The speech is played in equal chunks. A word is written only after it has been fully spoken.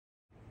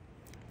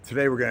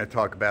Today we're going to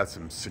talk about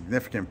some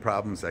significant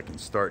problems that can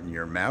start in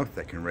your mouth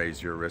that can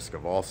raise your risk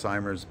of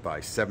Alzheimer's by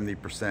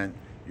 70%,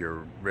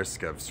 your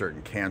risk of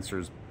certain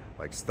cancers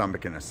like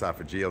stomach and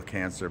esophageal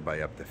cancer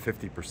by up to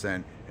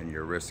 50%, and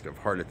your risk of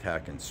heart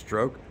attack and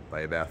stroke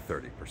by about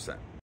 30%.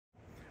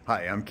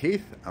 Hi, I'm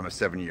Keith. I'm a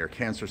 7-year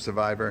cancer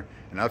survivor,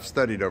 and I've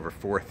studied over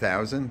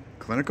 4,000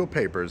 clinical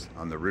papers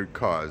on the root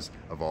cause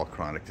of all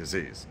chronic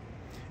disease.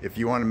 If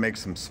you want to make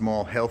some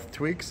small health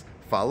tweaks,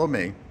 follow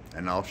me,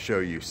 and I'll show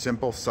you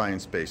simple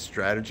science-based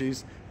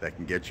strategies that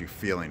can get you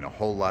feeling a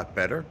whole lot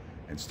better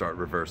and start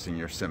reversing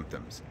your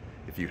symptoms.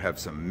 If you have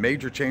some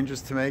major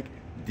changes to make,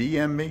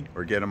 DM me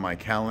or get on my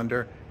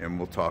calendar and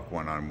we'll talk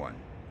one-on-one.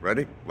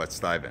 Ready? Let's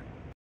dive in.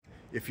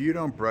 If you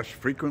don't brush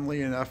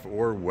frequently enough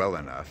or well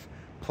enough,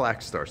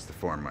 plaque starts to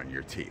form on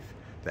your teeth.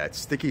 That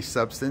sticky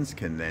substance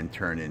can then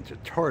turn into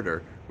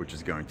tartar, which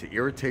is going to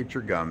irritate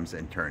your gums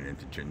and turn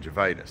into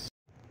gingivitis.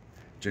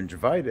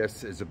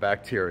 Gingivitis is a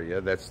bacteria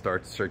that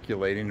starts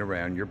circulating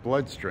around your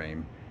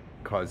bloodstream,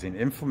 causing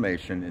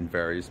inflammation in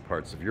various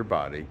parts of your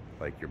body,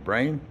 like your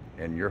brain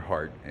and your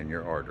heart and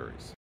your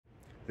arteries.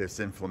 This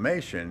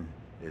inflammation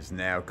is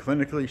now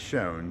clinically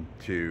shown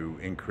to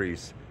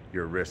increase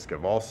your risk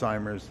of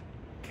Alzheimer's,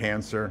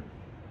 cancer,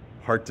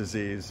 heart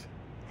disease,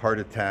 heart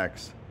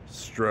attacks,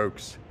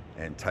 strokes,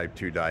 and type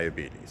 2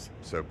 diabetes.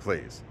 So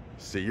please,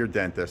 see your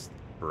dentist,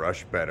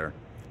 brush better.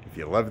 If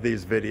you love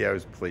these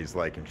videos, please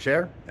like and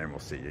share, and we'll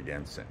see you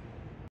again soon.